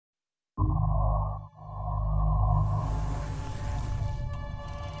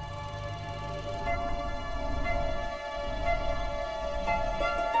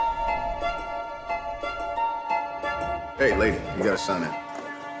Hey, lady, you gotta sign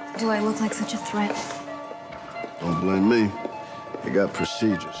in. Do I look like such a threat? Don't blame me. You got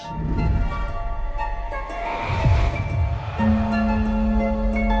procedures.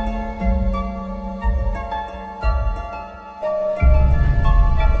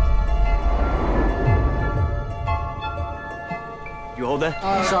 You hold that?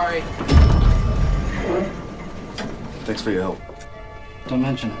 Sorry. Thanks for your help. Don't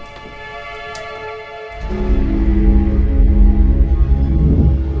mention it.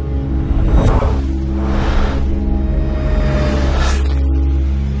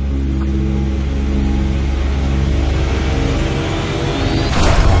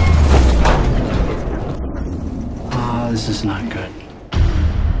 This is not good.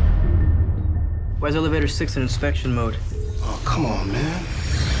 Why is elevator 6 in inspection mode? Oh, come on, man.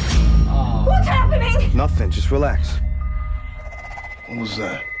 What's happening? Nothing, just relax. What was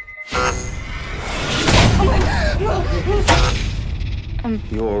that?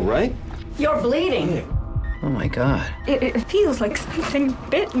 You all right? You're bleeding. Oh my God. It feels like something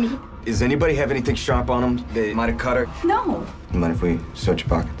bit me. Does anybody have anything sharp on them? They might have cut her. No. You mind if we search your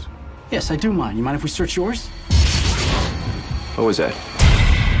pockets? Yes, I do mind. You mind if we search yours? What was that?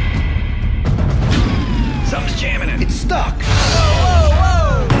 Something's jamming it. It's stuck!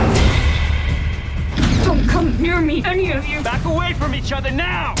 Don't come near me, any of you. Back away from each other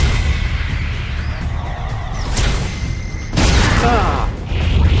now!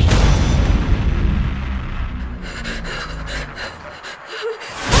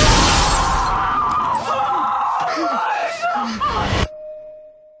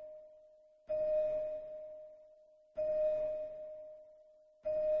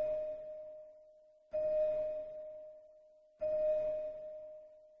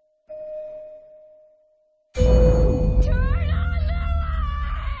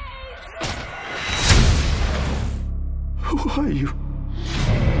 Who are you?